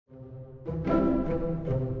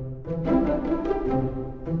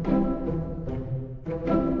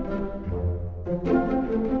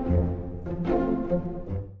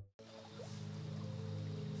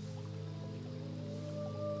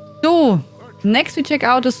Next, we check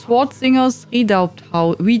out the Sword-Singers Redoubt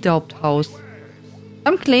house.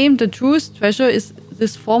 Some claim the truest treasure is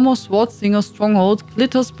this former Sword-Singer stronghold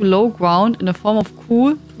glitters below ground in the form of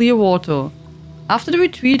cool, clear water. After the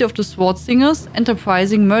retreat of the Sword-Singers,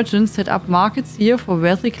 enterprising merchants set up markets here for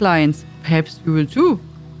wealthy clients. Perhaps you will too.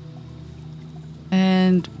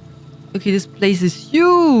 And okay, this place is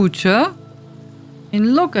huge, huh?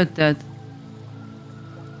 And look at that.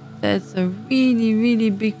 That's a really, really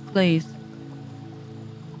big place.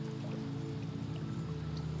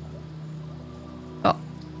 Oh.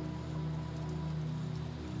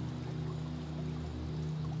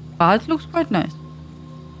 But it looks quite nice.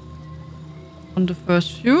 On the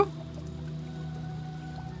first view.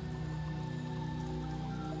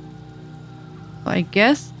 I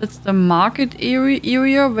guess that's the market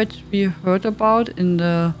area which we heard about in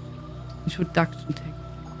the introduction text.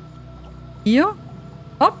 Here,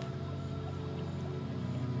 up.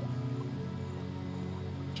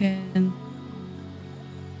 Can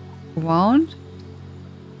around.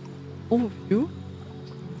 Overview.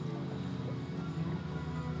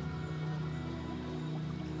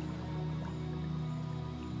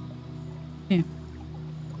 Okay.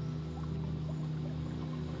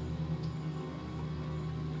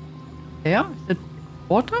 There? Is that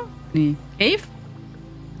water? Nee. Cave?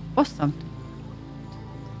 Or something.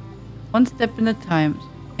 One step at a time. So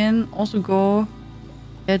you can also go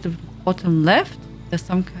at the bottom left. There's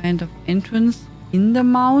some kind of entrance in the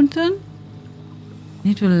mountain.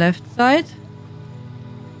 Need to the left side.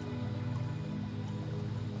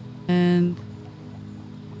 And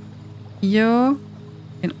here you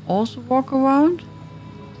can also walk around.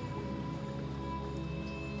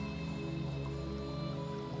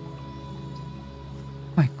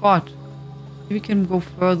 My god, maybe we can go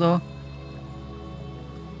further.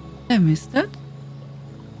 Did I miss that?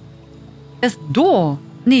 There's a door.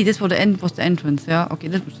 Nee, this was the entrance, yeah? Okay,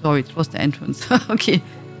 sorry, it was the entrance. Okay,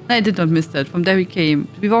 I did not miss that. From there we came.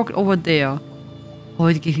 We walked over there. Oh,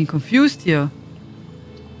 it's getting confused here.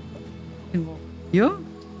 We can walk here.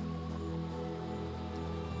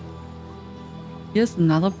 Here's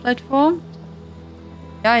another platform.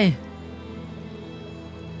 Yay.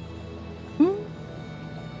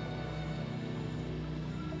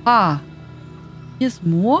 Ah, here's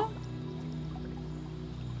more.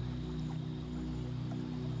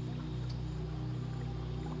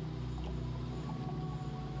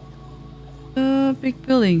 Big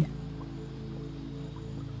building.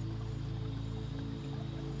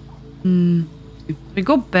 We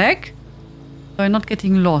go back, so I'm not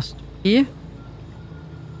getting lost. Okay.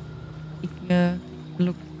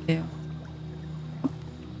 Look there.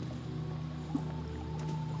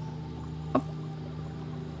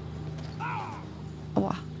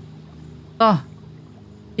 So,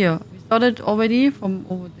 here, we started already from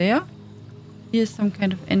over there. Here's some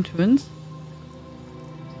kind of entrance.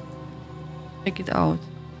 Check it out.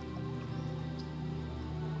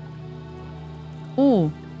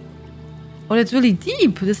 Oh. Oh, that's really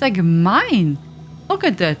deep. It's like a mine. Look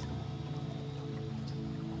at that.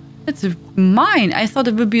 That's a mine. I thought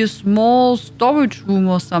it would be a small storage room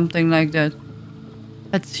or something like that.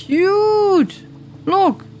 That's huge.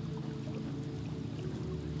 Look.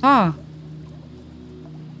 Ah.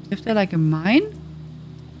 If they're like a mine,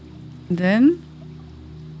 and then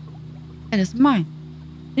it is mine.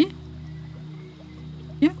 See?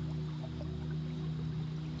 Here.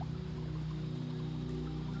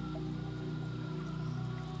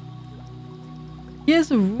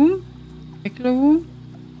 Here's a room, regular room.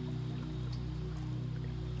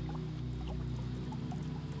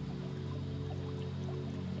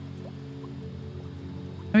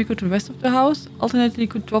 Can we go to the rest of the house? Alternately,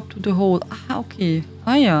 could drop to the hole. Ah, okay.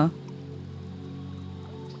 Ah, yeah.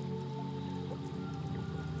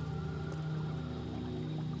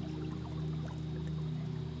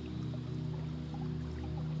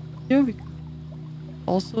 Here we go.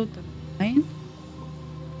 Also the mine.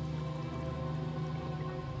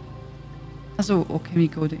 So, oh, can we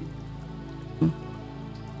go there? Can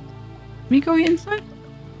we go here inside?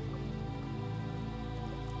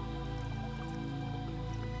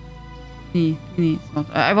 Nee, it's not.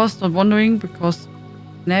 I was not wondering because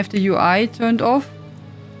when I have the UI turned off,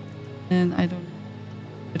 and I don't know.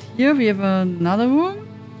 But here we have another room.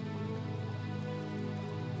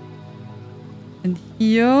 And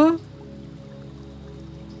here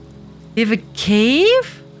we have a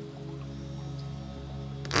cave?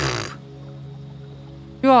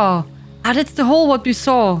 Yeah. Ah, that's the hole what we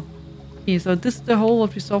saw. Okay, so this is the hole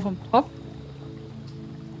what we saw from top.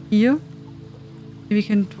 Here. We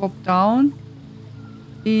can drop down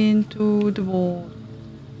into the wall.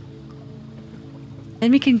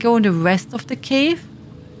 Then we can go in the rest of the cave.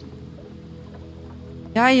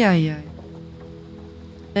 Yeah.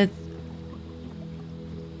 That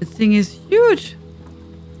thing is huge.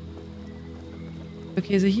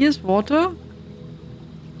 Okay, so here's water.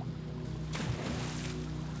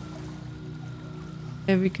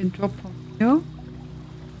 Okay, we can drop from here.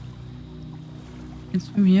 We can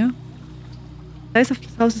swim here. The size of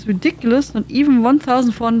this house is ridiculous. Not even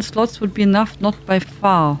 1,400 slots would be enough. Not by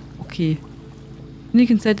far. Okay. You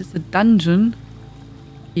can say it's a dungeon.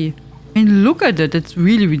 Okay. I mean, look at it. It's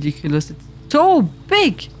really ridiculous. It's so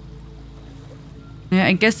big. Yeah,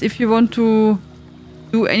 I guess if you want to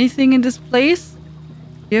do anything in this place,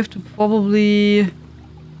 you have to probably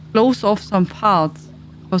close off some parts.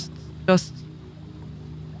 Because it's just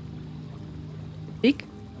big.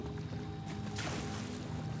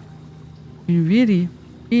 I mean,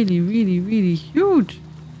 really huge.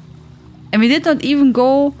 And we did not even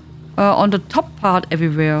go on the top part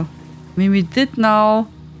everywhere. I mean, we did now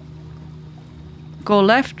go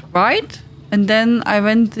left, right, and then I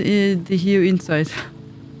went here inside.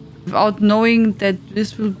 Without knowing that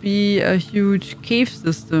this will be a huge cave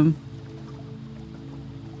system.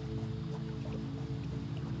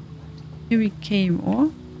 Here we came,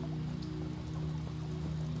 or?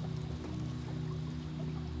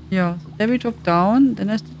 Yeah, so there we drop down, then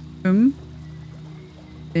I have to swim.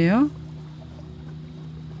 There.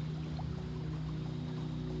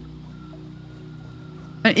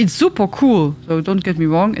 And it's super cool, so don't get me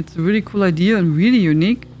wrong, it's a really cool idea and really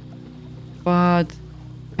unique. But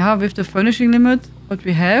yeah, with the furnishing limit, what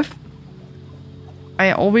we have,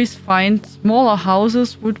 I always find smaller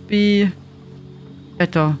houses would be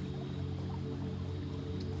better.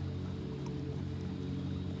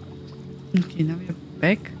 Okay, now we're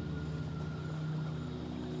back.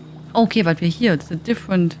 Okay, but we're here. It's a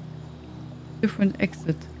different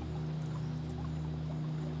exit.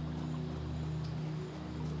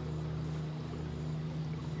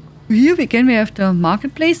 Here again we have the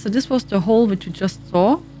marketplace. So this was the hole which you just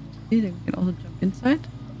saw. See, then we can also jump inside.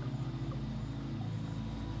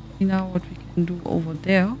 See now what we can do over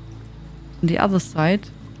there. On the other side.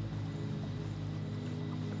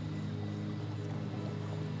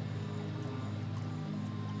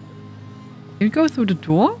 Can we go through the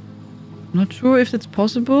door? I'm not sure if that's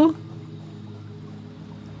possible.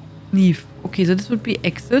 Leave. Okay, so this would be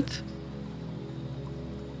exit.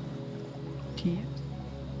 Here.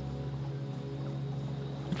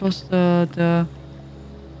 It was the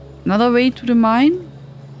another way to the mine.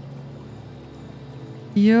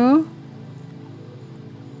 Here.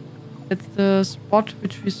 That's the spot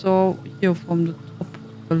which we saw here from the top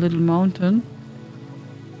of the little mountain.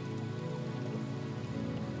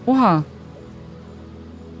 Oha.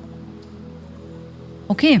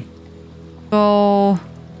 Okay, so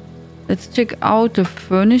let's check out the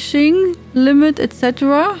furnishing limit,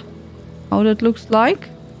 etc. How that looks like.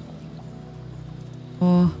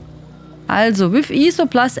 Also, with ESO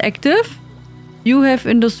Plus active, you have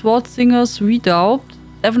in the Sword-Singers Redoubt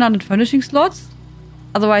 700 furnishing slots.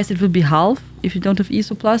 Otherwise, it will be half if you don't have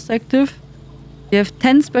ESO Plus active. You have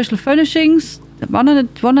 10 special furnishings,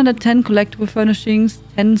 110 collectible furnishings,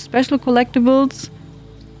 10 special collectibles,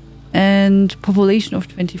 and population of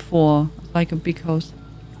 24. It's like a big house.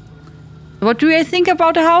 What do I think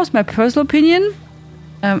about the house? My personal opinion.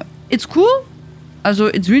 It's cool. Also,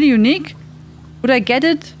 it's really unique. Would I get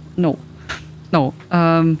it? No. No.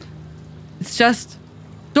 It's just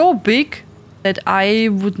so big that I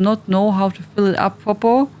would not know how to fill it up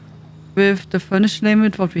proper with the furnish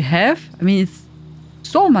limit what we have. I mean, it's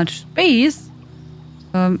so much space.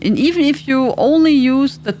 And even if you only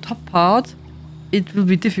use the top part, it will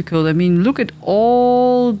be difficult. I mean, look at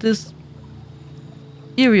all this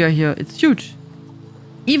area here. It's huge.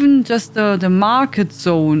 Even just the market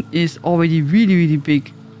zone is already really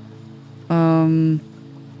big.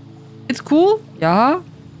 It's cool, yeah.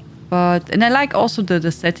 And I like also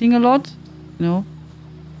the setting a lot. You know,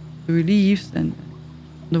 the reliefs and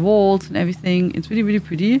the walls and everything. It's really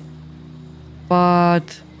pretty.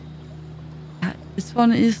 But this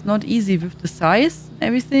one is not easy with the size and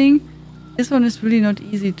everything. This one is really not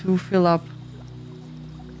easy to fill up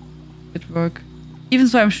at work. Even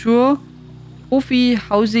so, I'm sure Profi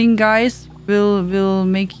housing guys will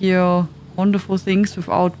make here wonderful things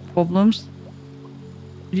without problems.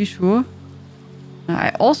 Pretty sure.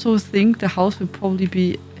 I also think the house will probably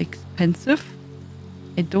be expensive.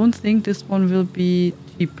 I don't think this one will be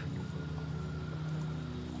cheap.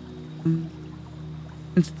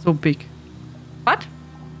 Since it's so big. But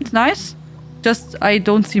it's nice. Just, I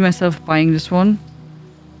don't see myself buying this one.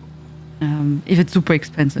 If it's super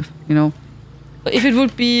expensive, you know. But if it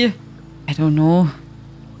would be, I don't know,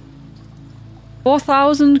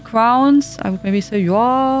 4,000 crowns. I would maybe say,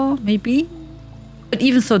 yeah, maybe. But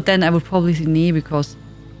even so, then I would probably say nee, because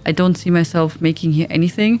I don't see myself making here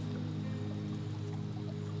anything.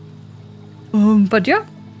 But yeah.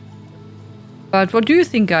 But what do you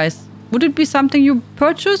think, guys? Would it be something you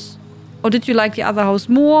purchase? Or did you like the other house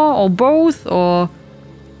more? Or both? Or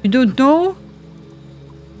you don't know?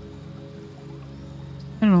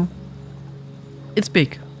 I don't know. It's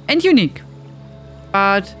big and unique,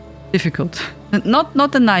 but difficult.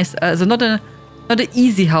 Not a nice, not an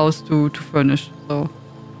easy house to furnish. So